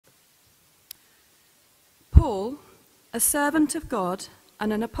Paul, a servant of God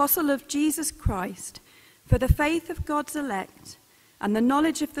and an apostle of Jesus Christ, for the faith of God's elect and the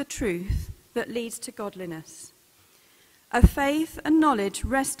knowledge of the truth that leads to godliness, a faith and knowledge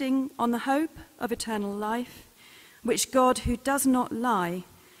resting on the hope of eternal life, which God, who does not lie,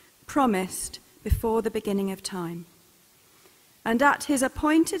 promised before the beginning of time. And at his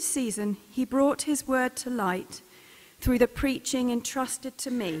appointed season he brought his word to light through the preaching entrusted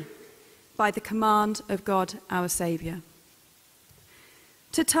to me by the command of God our Saviour.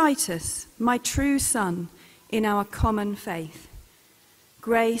 To Titus, my true son in our common faith,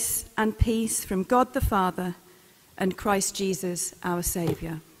 grace and peace from God the Father and Christ Jesus our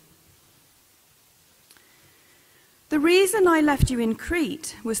Saviour. The reason I left you in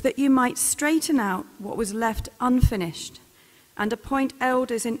Crete was that you might straighten out what was left unfinished and appoint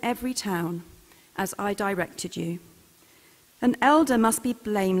elders in every town, as I directed you. An elder must be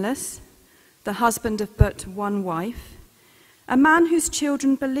blameless, the husband of but one wife, a man whose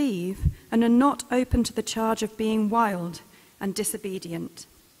children believe and are not open to the charge of being wild and disobedient.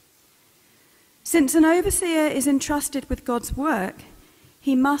 Since an overseer is entrusted with God's work,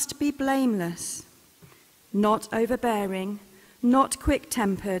 he must be blameless, not overbearing, not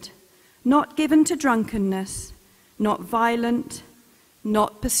quick-tempered, not given to drunkenness, not violent,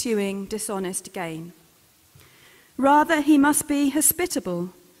 not pursuing dishonest gain. Rather, he must be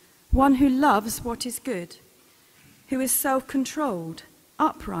hospitable, one who loves what is good, who is self-controlled,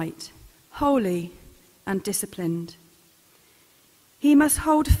 upright, holy, and disciplined. He must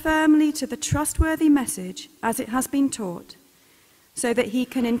hold firmly to the trustworthy message as it has been taught, so that he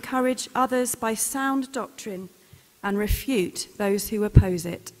can encourage others by sound doctrine and refute those who oppose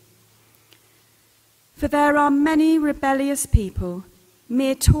it. For there are many rebellious people,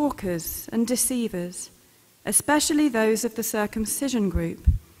 mere talkers and deceivers, especially those of the circumcision group.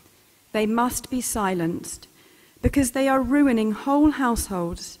 They must be silenced, because they are ruining whole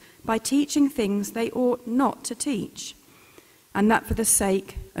households by teaching things they ought not to teach, and that for the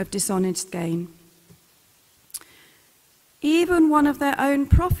sake of dishonest gain. Even one of their own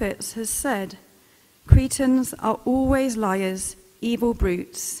prophets has said, Cretans are always liars, evil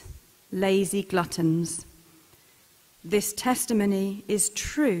brutes, lazy gluttons. This testimony is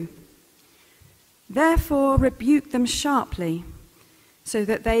true. Therefore rebuke them sharply, so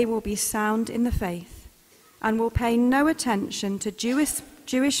that they will be sound in the faith, and will pay no attention to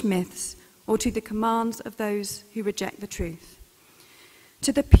Jewish myths or to the commands of those who reject the truth.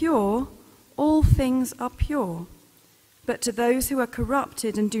 To the pure, all things are pure, but to those who are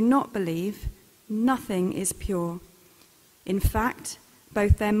corrupted and do not believe, nothing is pure. In fact,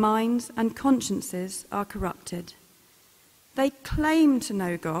 both their minds and consciences are corrupted. They claim to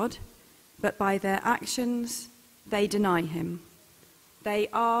know God, but by their actions they deny him. They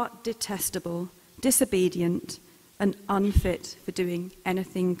are detestable, disobedient, and unfit for doing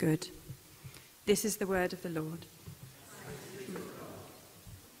anything good. This is the word of the Lord.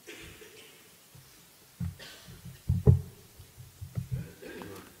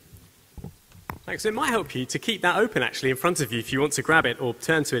 Thanks. It might help you to keep that open actually in front of you if you want to grab it, or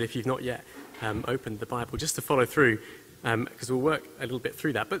turn to it if you've not yet opened the Bible, just to follow through, because we'll work a little bit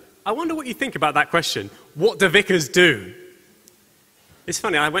through that. But I wonder what you think about that question. What do vicars do? It's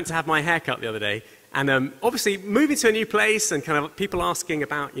funny, I went to have my hair cut the other day, and obviously moving to a new place and kind of people asking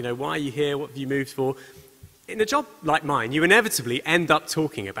about, why are you here, what have you moved for? In a job like mine, you inevitably end up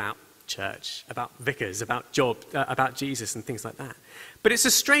talking about church, about vicars, about about Jesus and things like that. But it's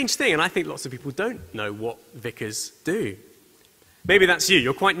a strange thing, and I think lots of people don't know what vicars do. Maybe that's you.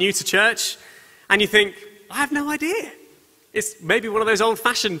 You're quite new to church, and you think, I have no idea. It's maybe one of those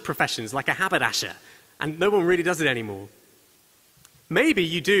old-fashioned professions, like a haberdasher, and no one really does it anymore. Maybe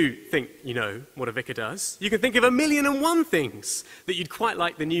you do think you know what a vicar does. You can think of 1,000,001 things that you'd quite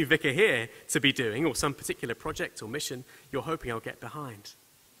like the new vicar here to be doing, or some particular project or mission you're hoping I'll get behind.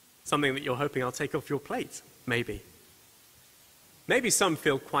 Something that you're hoping I'll take off your plate, maybe. Maybe some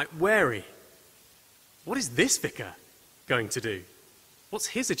feel quite wary. What is this vicar going to do? What's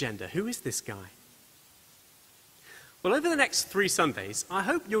his agenda? Who is this guy? Well, over the next 3 Sundays, I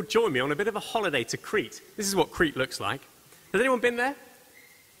hope you'll join me on a bit of a holiday to Crete. This is what Crete looks like. Has anyone been there?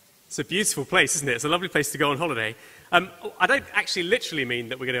 It's a beautiful place, isn't it? It's a lovely place to go on holiday. I don't actually literally mean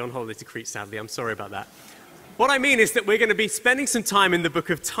that we're going to go on holiday to Crete, sadly. I'm sorry about that. What I mean is that we're going to be spending some time in the book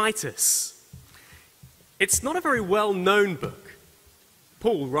of Titus. It's not a very well-known book.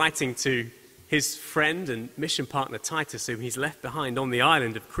 Paul writing to his friend and mission partner Titus, whom he's left behind on the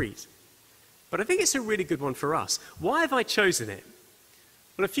island of Crete. But I think it's a really good one for us. Why have I chosen it?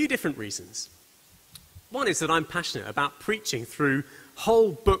 Well, a few different reasons. One is that I'm passionate about preaching through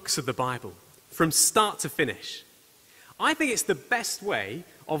whole books of the Bible, from start to finish. I think it's the best way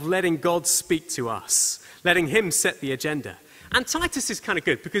of letting God speak to us, letting him set the agenda. And Titus is kind of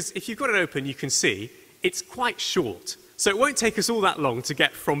good because if you've got it open, you can see it's quite short. So it won't take us all that long to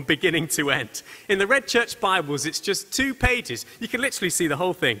get from beginning to end. In the Red Church Bibles, it's just 2 pages. You can literally see the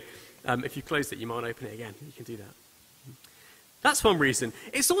whole thing. If you closed it, you might open it again. You can do that. That's one reason.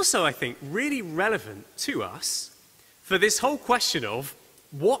 It's also, I think, really relevant to us for this whole question of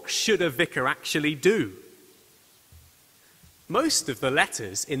what should a vicar actually do? Most of the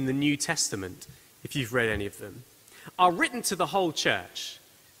letters in the New Testament, if you've read any of them, are written to the whole church.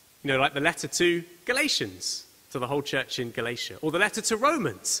 You know, like the letter to Galatians, to the whole church in Galatia, or the letter to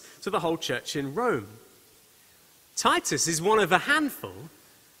Romans, to the whole church in Rome. Titus is one of a handful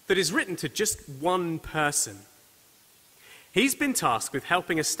that is written to just one person. He's been tasked with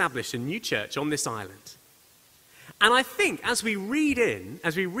helping establish a new church on this island. And I think as we read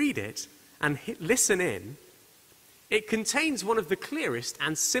it and listen in, it contains one of the clearest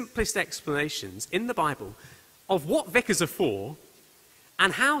and simplest explanations in the Bible of what vicars are for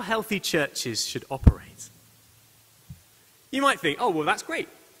and how healthy churches should operate. You might think, oh, well, that's great.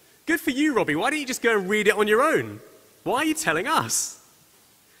 Good for you, Robbie. Why don't you just go and read it on your own? Why are you telling us?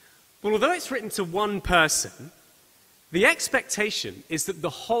 Well, although it's written to one person, the expectation is that the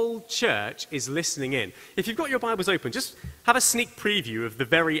whole church is listening in. If you've got your Bibles open, just have a sneak preview of the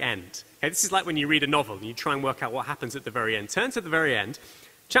very end. Okay, this is like when you read a novel and you try and work out what happens at the very end. Turn to the very end,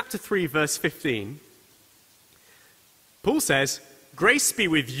 chapter 3, verse 15. Paul says, "Grace be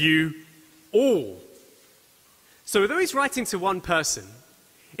with you all." So although he's writing to one person,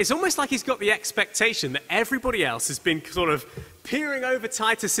 it's almost like he's got the expectation that everybody else has been sort of peering over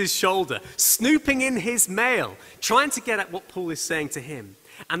Titus's shoulder, snooping in his mail, trying to get at what Paul is saying to him.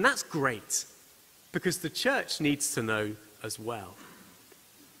 And that's great, because the church needs to know as well.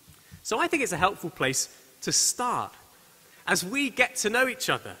 So I think it's a helpful place to start as we get to know each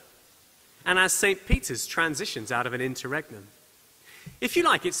other and as St. Peter's transitions out of an interregnum. If you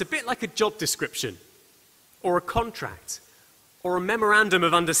like, it's a bit like a job description or a contract or a memorandum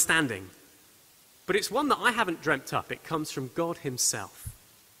of understanding. But it's one that I haven't dreamt up. It comes from God himself.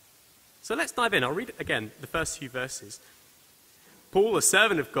 So let's dive in. I'll read again the first few verses. Paul, a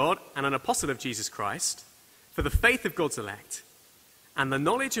servant of God and an apostle of Jesus Christ, for the faith of God's elect and the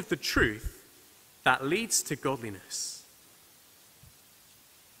knowledge of the truth that leads to godliness.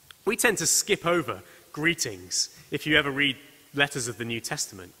 We tend to skip over greetings if you ever read letters of the New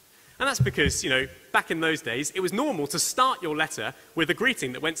Testament. And that's because, back in those days, it was normal to start your letter with a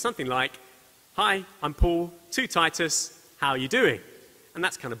greeting that went something like, "Hi, I'm Paul, to Titus, how are you doing?" And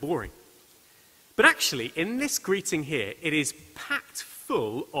that's kind of boring. But actually, in this greeting here, it is packed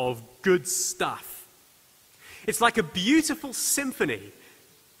full of good stuff. It's like a beautiful symphony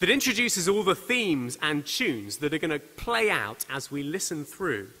that introduces all the themes and tunes that are going to play out as we listen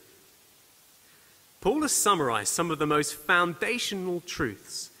through. Paul has summarized some of the most foundational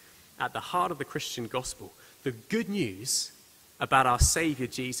truths at the heart of the Christian gospel, the good news about our Savior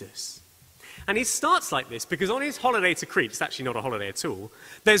Jesus. And he starts like this because on his holiday to Crete, it's actually not a holiday at all,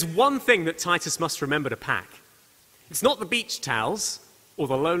 there's one thing that Titus must remember to pack. It's not the beach towels or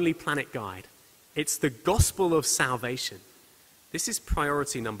the Lonely Planet Guide. It's the gospel of salvation. This is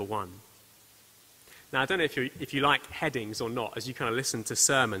priority number one. Now, I don't know if you like headings or not as you kind of listen to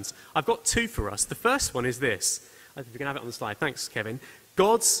sermons. I've got 2 for us. The first one is this. If we can have it on the slide. Thanks, Kevin.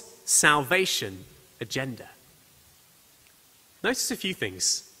 God's salvation agenda. Notice a few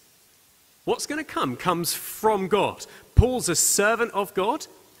things. What's going to come comes from God. Paul's a servant of God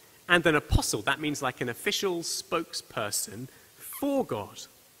and an apostle. That means like an official spokesperson for God.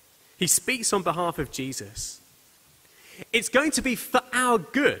 He speaks on behalf of Jesus. It's going to be for our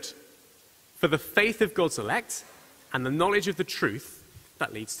good, for the faith of God's elect and the knowledge of the truth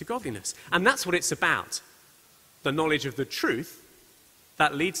that leads to godliness. And that's what it's about. The knowledge of the truth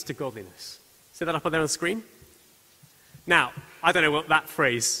that leads to godliness. See that up there on the screen? Now, I don't know what that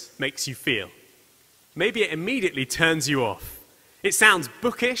phrase makes you feel. Maybe it immediately turns you off. It sounds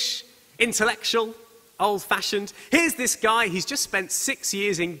bookish, intellectual, old-fashioned. Here's this guy, he's just spent 6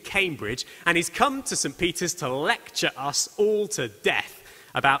 years in Cambridge, and he's come to St. Peter's to lecture us all to death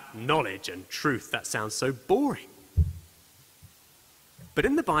about knowledge and truth. That sounds so boring. But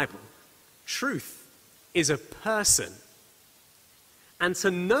in the Bible, truth is a person. And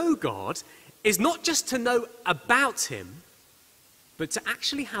to know God is not just to know about him, but to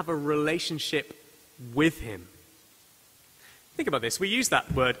actually have a relationship with him. Think about this. We use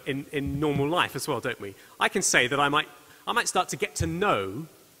that word in normal life as well, don't we? I can say that I might start to get to know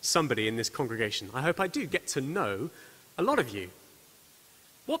somebody in this congregation. I hope I do get to know a lot of you.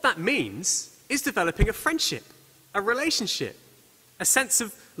 What that means is developing a friendship, a relationship, a sense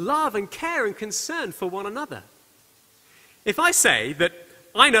of love and care and concern for one another. If I say that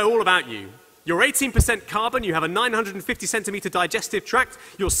I know all about you, you're 18% carbon, you have a 950 centimetre digestive tract,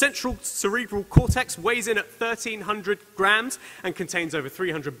 your central cerebral cortex weighs in at 1,300 grams and contains over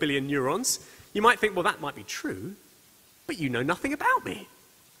 300 billion neurons, you might think, well, that might be true, but you know nothing about me.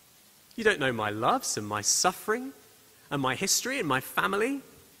 You don't know my loves and my suffering and my history and my family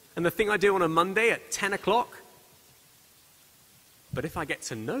and the thing I do on a Monday at 10 o'clock. But if I get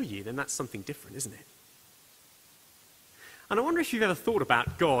to know you, then that's something different, isn't it? And I wonder if you've ever thought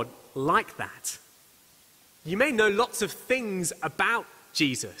about God like that. You may know lots of things about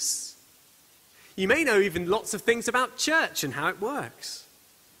Jesus. You may know even lots of things about church and how it works.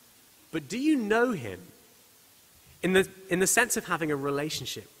 But do you know him in the sense of having a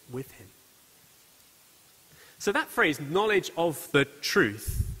relationship with him? So that phrase, knowledge of the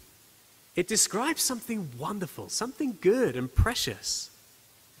truth, it describes something wonderful, something good and precious.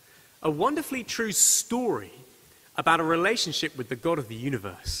 A wonderfully true story about a relationship with the God of the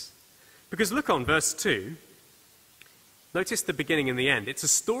universe. Because look on verse 2. Notice the beginning and the end. It's a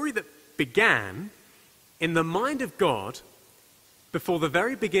story that began in the mind of God before the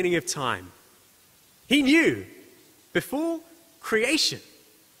very beginning of time. He knew before creation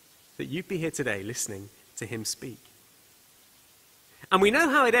that you'd be here today listening to him speak. And we know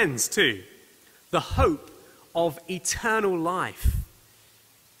how it ends too. The hope of eternal life.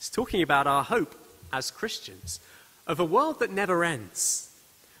 It's talking about our hope as Christians of a world that never ends,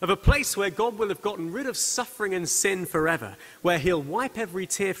 of a place where God will have gotten rid of suffering and sin forever, where he'll wipe every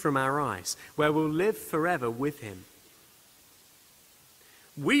tear from our eyes, where we'll live forever with him.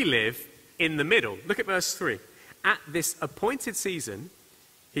 We live in the middle. Look at verse 3. At this appointed season,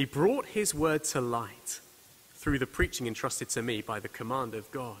 he brought his word to light through the preaching entrusted to me by the command of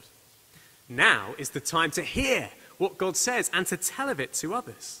God. Now is the time to hear what God says and to tell of it to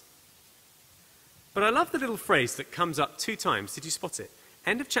others. But I love the little phrase that comes up 2 times. Did you spot it?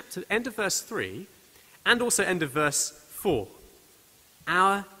 End of verse 3, and also end of verse 4.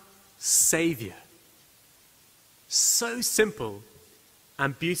 Our Savior. So simple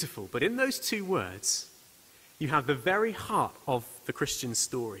and beautiful, but in those 2 words, you have the very heart of the Christian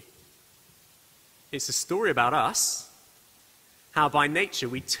story. It's a story about us, how by nature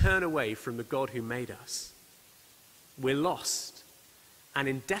we turn away from the God who made us. We're lost and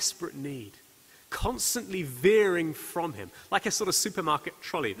in desperate need, constantly veering from him, like a sort of supermarket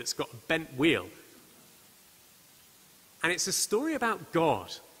trolley that's got a bent wheel. And it's a story about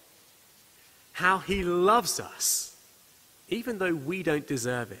God, how he loves us, even though we don't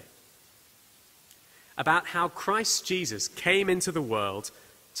deserve it. About how Christ Jesus came into the world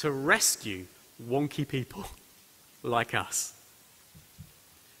to rescue wonky people like us.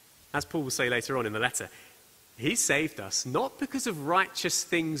 As Paul will say later on in the letter, he saved us not because of righteous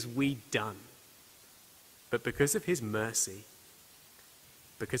things we'd done, but because of his mercy,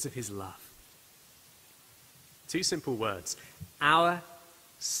 because of his love. 2 simple words, our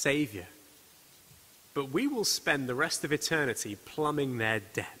Savior. But we will spend the rest of eternity plumbing their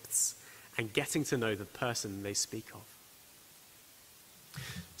depths and getting to know the person they speak of.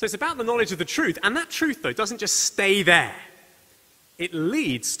 So it's about the knowledge of the truth, and that truth, though, doesn't just stay there. It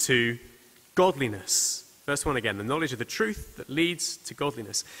leads to godliness. Verse 1 again, the knowledge of the truth that leads to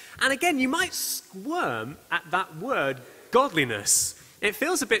godliness. And again, you might squirm at that word, godliness. It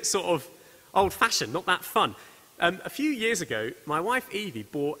feels a bit sort of old-fashioned, not that fun. A few years ago, my wife Evie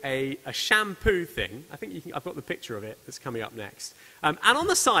bought a shampoo thing. I think I've got the picture of it that's coming up next. And on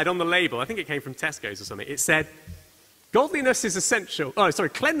the side, on the label, I think it came from Tesco's or something, it said, cleanliness is essential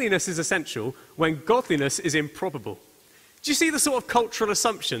when godliness is improbable. Do you see the sort of cultural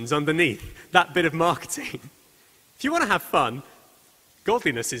assumptions underneath that bit of marketing? If you want to have fun,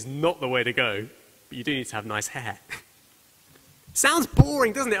 godliness is not the way to go, but you do need to have nice hair. Sounds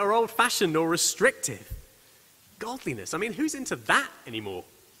boring, doesn't it, or old-fashioned or restrictive. Godliness, I mean, who's into that anymore?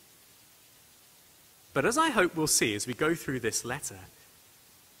 But as I hope we'll see as we go through this letter,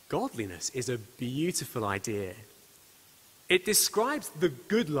 godliness is a beautiful idea. It describes the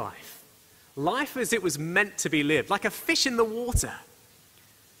good life, life as it was meant to be lived, like a fish in the water,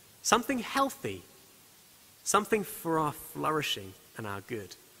 something healthy, something for our flourishing and our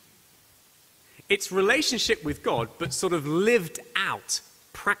good. It's relationship with God, but sort of lived out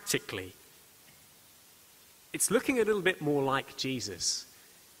practically. It's looking a little bit more like Jesus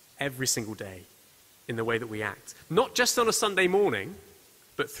every single day in the way that we act. Not just on a Sunday morning,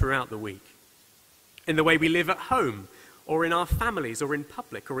 but throughout the week. In the way we live at home, or in our families, or in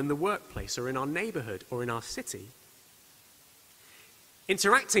public, or in the workplace, or in our neighborhood, or in our city.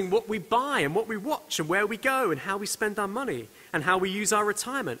 interacting what we buy and what we watch and where we go and how we spend our money and how we use our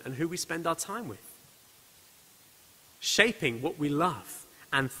retirement and who we spend our time with. Shaping what we love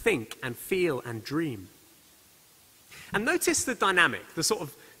and think and feel and dream. And notice the dynamic, the sort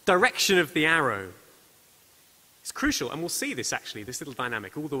of direction of the arrow. It's crucial, and we'll see this actually, this little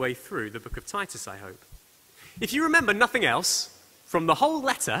dynamic all the way through the book of Titus, I hope. If you remember nothing else from the whole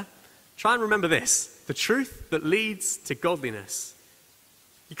letter, try and remember this: the truth that leads to godliness.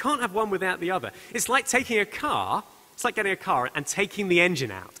 You can't have one without the other. It's like taking a car, it's like getting a car and taking the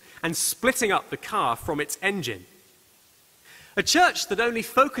engine out and splitting up the car from its engine. A church that only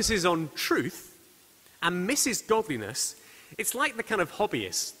focuses on truth and misses godliness, it's like the kind of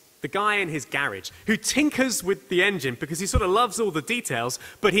hobbyist, the guy in his garage, who tinkers with the engine because he sort of loves all the details,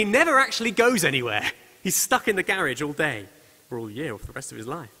 but he never actually goes anywhere. He's stuck in the garage all day, or all year, or for the rest of his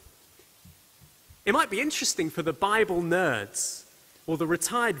life. It might be interesting for the Bible nerds or the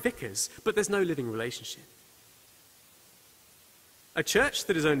retired vicars, but there's no living relationship. A church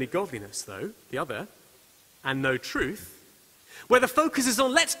that is only godliness, though, the other, and no truth, where the focus is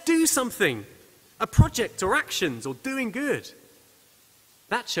on let's do something, a project or actions or doing good,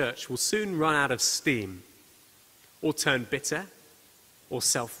 that church will soon run out of steam or turn bitter or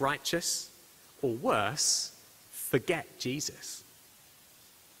self-righteous or worse, forget Jesus.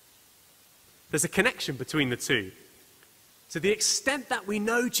 There's a connection between the two. To the extent that we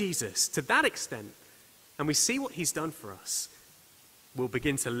know Jesus, to that extent, and we see what he's done for us, we'll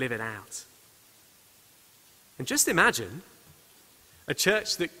begin to live it out. And just imagine a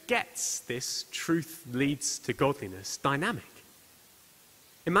church that gets this truth leads to godliness dynamic.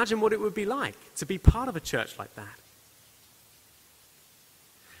 Imagine what it would be like to be part of a church like that.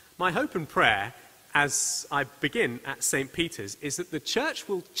 My hope and prayer as I begin at St. Peter's is that the church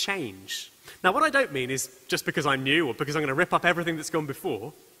will change. Now, what I don't mean is just because I'm new or because I'm going to rip up everything that's gone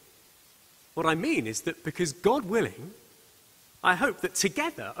before. What I mean is that because God willing, I hope that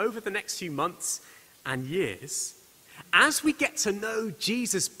together over the next few months and years, as we get to know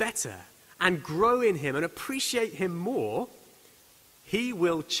Jesus better and grow in him and appreciate him more, he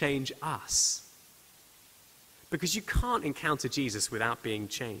will change us. Because you can't encounter Jesus without being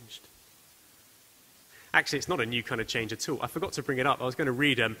changed. Actually, it's not a new kind of change at all. I forgot to bring it up. I was going to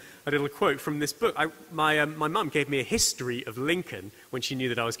read a little quote from this book. My mum gave me a history of Lincoln when she knew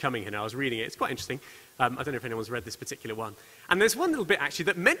that I was coming here, and I was reading it. It's quite interesting. I don't know if anyone's read this particular one. And there's one little bit, actually,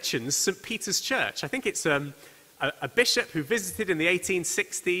 that mentions St. Peter's Church. I think it's a bishop who visited in the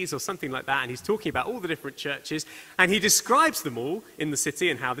 1860s or something like that, and he's talking about all the different churches, and he describes them all in the city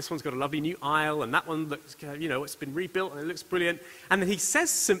and how this one's got a lovely new aisle, and that one looks, it's been rebuilt and it looks brilliant. And then he says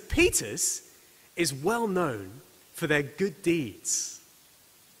St. Peter's is well known for their good deeds.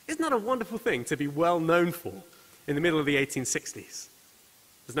 Isn't that a wonderful thing to be well known for in the middle of the 1860s?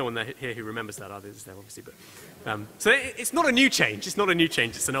 There's no one here who remembers that, either, is there, obviously. But, so it's not a new change. It's not a new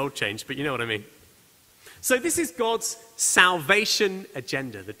change. It's an old change, but you know what I mean. So this is God's salvation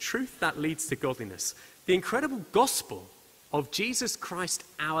agenda, the truth that leads to godliness, the incredible gospel of Jesus Christ,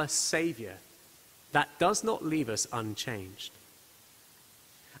 our Savior, that does not leave us unchanged.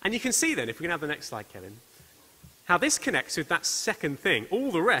 And you can see then, if we can have the next slide, Kevin, how this connects with that second thing,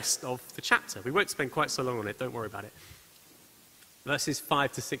 all the rest of the chapter. We won't spend quite so long on it, don't worry about it. Verses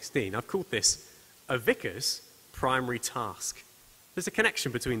 5 to 16. I've called this a vicar's primary task. There's a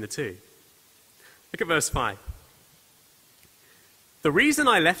connection between the two. Look at verse 5. The reason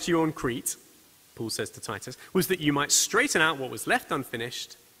I left you on Crete, Paul says to Titus, was that you might straighten out what was left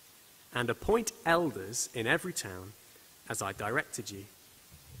unfinished and appoint elders in every town as I directed you.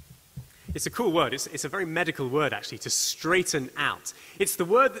 It's a cool word. It's a very medical word, actually, to straighten out. It's the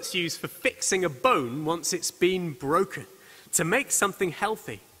word that's used for fixing a bone once it's been broken, to make something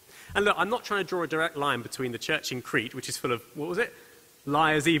healthy. And look, I'm not trying to draw a direct line between the church in Crete, which is full of, what was it?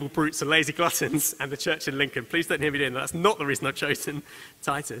 Liars, evil brutes, and lazy gluttons, and the church in Lincoln. Please don't hear me doing that. That's not the reason I've chosen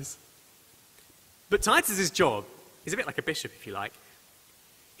Titus. But Titus's job is a bit like a bishop, if you like.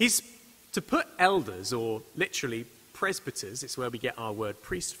 He's to put elders, or literally presbyters, it's where we get our word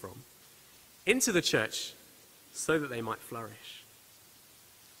priest from, into the church so that they might flourish.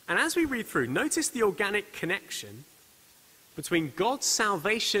 And as we read through, notice the organic connection between God's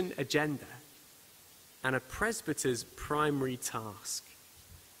salvation agenda and a presbyter's primary task.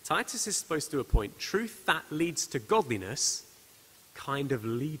 Titus is supposed to appoint truth that leads to godliness kind of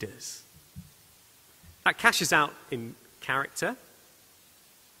leaders. That cashes out in character.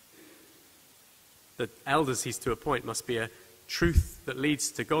 The elders he's to appoint must be a truth that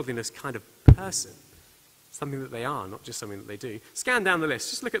leads to godliness kind of person. Something that they are, not just something that they do. Scan down the list.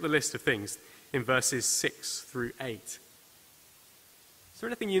 Just look at the list of things in verses 6 through 8. Is there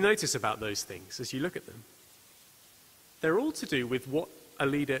anything you notice about those things as you look at them? They're all to do with what a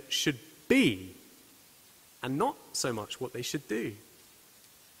leader should be and not so much what they should do.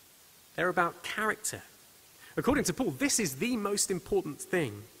 They're about character. According to Paul, this is the most important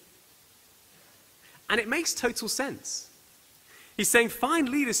thing. And it makes total sense. He's saying find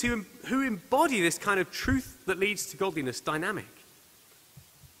leaders who embody this kind of truth that leads to godliness dynamic,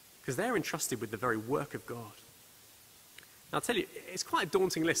 because they're entrusted with the very work of God. Now, I'll tell you, it's quite a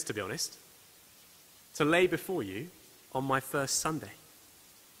daunting list, to be honest, to lay before you on my first Sunday.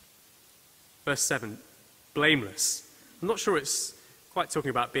 Verse 7, blameless. I'm not sure it's quite talking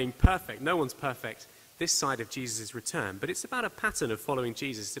about being perfect. No one's perfect this side of Jesus' return, but it's about a pattern of following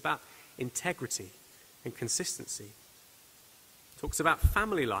Jesus. It's about integrity and consistency. It talks about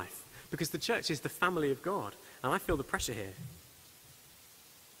family life, because the church is the family of God, and I feel the pressure here.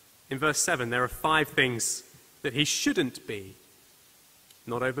 In verse 7, there are 5 things that he shouldn't be.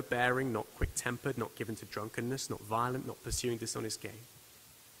 Not overbearing, not quick-tempered, not given to drunkenness, not violent, not pursuing dishonest gain.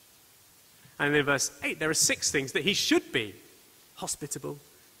 And in verse 8, there are 6 things that he should be. Hospitable,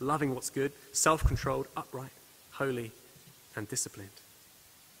 loving what's good, self-controlled, upright, holy, and disciplined.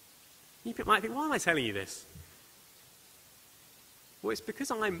 You might think, why am I telling you this? Well, it's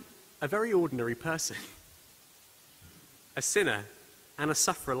because I'm a very ordinary person, a sinner and a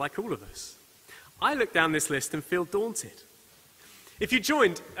sufferer like all of us. I look down this list and feel daunted. If you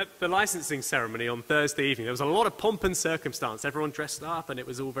joined at the licensing ceremony on Thursday evening, there was a lot of pomp and circumstance. Everyone dressed up and it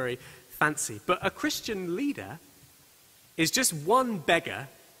was all very fancy. But a Christian leader is just one beggar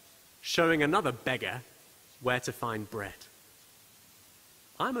showing another beggar where to find bread.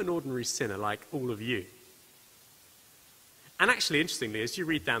 I'm an ordinary sinner like all of you. And actually, interestingly, as you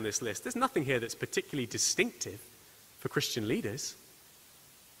read down this list, there's nothing here that's particularly distinctive for Christian leaders.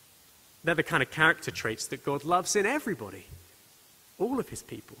 They're the kind of character traits that God loves in everybody, all of his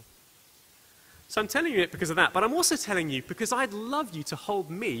people. So I'm telling you it because of that, but I'm also telling you because I'd love you to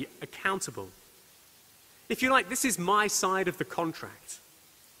hold me accountable. If you like, this is my side of the contract,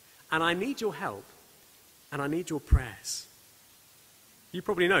 and I need your help, and I need your prayers. You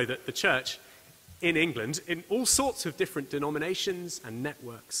probably know that the church in England, in all sorts of different denominations and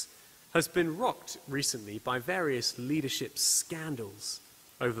networks, has been rocked recently by various leadership scandals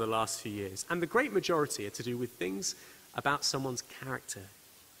over the last few years. And the great majority are to do with things about someone's character.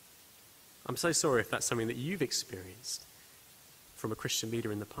 I'm so sorry if that's something that you've experienced from a Christian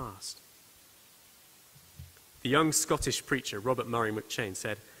leader in the past. The young Scottish preacher, Robert Murray McCheyne,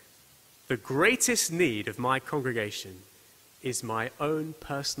 said, "The greatest need of my congregation is my own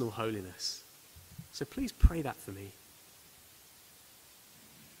personal holiness. So please pray that for me."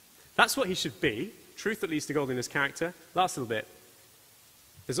 That's what he should be. Truth that leads to godliness, character. Last little bit.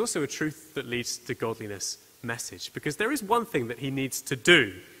 There's also a truth that leads to godliness message, because there is one thing that he needs to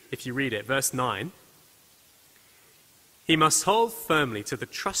do. If you read it, verse 9, he must hold firmly to the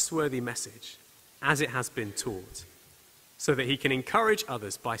trustworthy message as it has been taught, so that he can encourage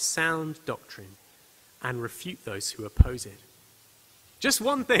others by sound doctrine and refute those who oppose it. Just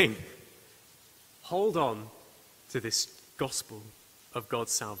one thing. Hold on to this gospel of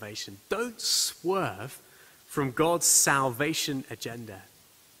God's salvation. Don't swerve from God's salvation agenda.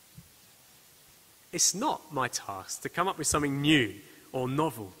 It's not my task to come up with something new or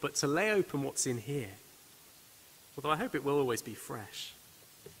novel, but to lay open what's in here. Although I hope it will always be fresh.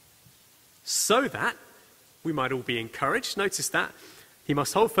 So that we might all be encouraged. Notice that. He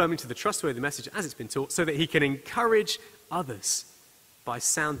must hold firmly to the trustworthy message as it's been taught, so that he can encourage others by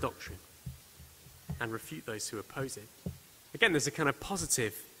sound doctrine and refute those who oppose it. Again, there's a kind of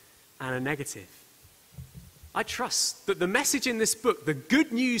positive and a negative. I trust that the message in this book, the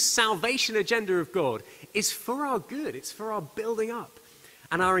good news salvation agenda of God, is for our good. It's for our building up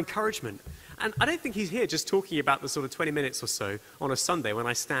and our encouragement. And I don't think he's here just talking about the sort of 20 minutes or so on a Sunday when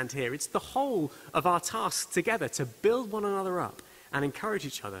I stand here. It's the whole of our task together to build one another up and encourage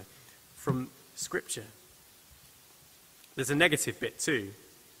each other from Scripture. There's a negative bit too.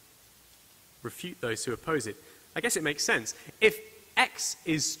 Refute those who oppose it. I guess it makes sense. If X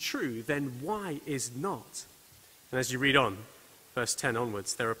is true, then Y is not. And as you read on, verse 10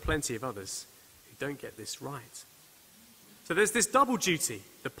 onwards, there are plenty of others who don't get this right. So there's this double duty,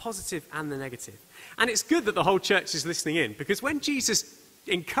 the positive and the negative. And it's good that the whole church is listening in, because when Jesus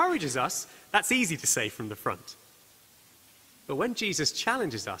encourages us, that's easy to say from the front. But when Jesus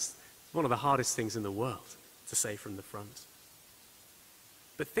challenges us, it's one of the hardest things in the world to say from the front.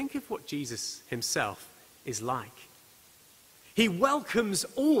 But think of what Jesus himself is like. He welcomes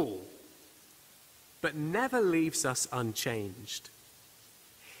all, but never leaves us unchanged.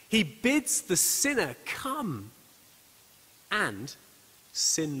 He bids the sinner come and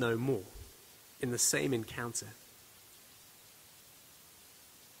sin no more in the same encounter.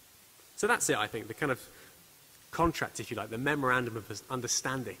 So that's it, I think, the kind of contract, if you like, the memorandum of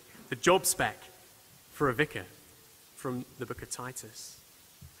understanding, the job spec for a vicar from the book of Titus.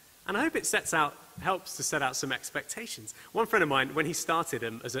 And I hope it helps to set out some expectations. One friend of mine, when he started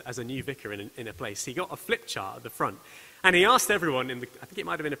as a new vicar in a place, he got a flip chart at the front. And he asked everyone, I think it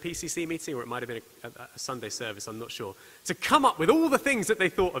might have been a PCC meeting or it might have been a Sunday service, I'm not sure, to come up with all the things that they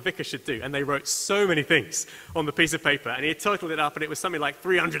thought a vicar should do. And they wrote so many things on the piece of paper. And he had totaled it up and it was something like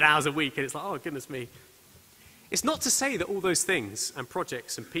 300 hours a week. And it's like, oh, goodness me. It's not to say that all those things and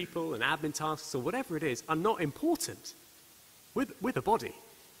projects and people and admin tasks or whatever it is are not important with a body.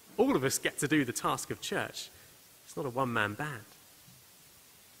 All of us get to do the task of church. It's not a one-man band.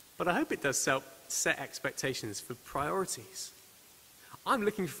 But I hope it does set expectations for priorities. I'm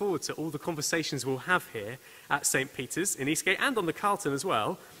looking forward to all the conversations we'll have here at St. Peter's in Eastgate and on the Carlton as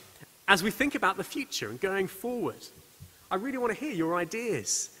well, as we think about the future and going forward. I really want to hear your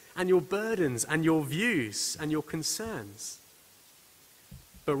ideas and your burdens and your views and your concerns.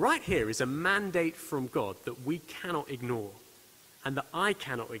 But right here is a mandate from God that we cannot ignore and that I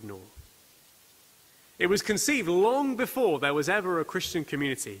cannot ignore. It was conceived long before there was ever a Christian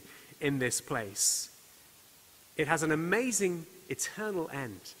community in this place. It has an amazing eternal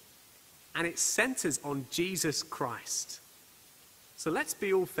end, and it centers on Jesus Christ. So let's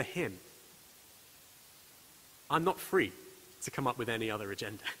be all for him. I'm not free to come up with any other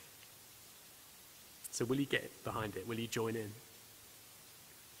agenda. So will you get behind it? Will you join in?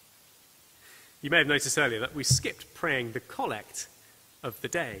 You may have noticed earlier that we skipped praying the collect of the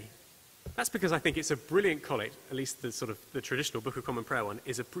day. That's because I think it's a brilliant collect, at least the traditional Book of Common Prayer one,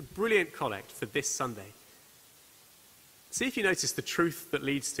 is a brilliant collect for this Sunday. See if you notice the truth that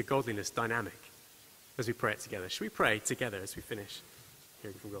leads to godliness dynamic as we pray it together. Should we pray together as we finish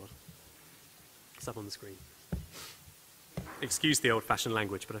hearing from God? It's up on the screen. Excuse the old-fashioned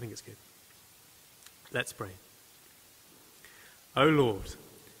language, but I think it's good. Let's pray. O Lord,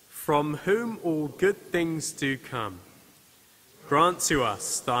 from whom all good things do come, grant to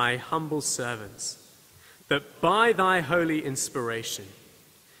us, thy humble servants, that by thy holy inspiration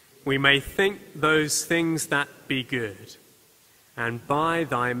we may think those things that be good, and by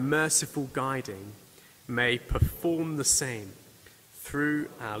thy merciful guiding may perform the same through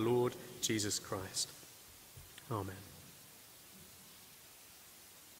our Lord Jesus Christ. Amen.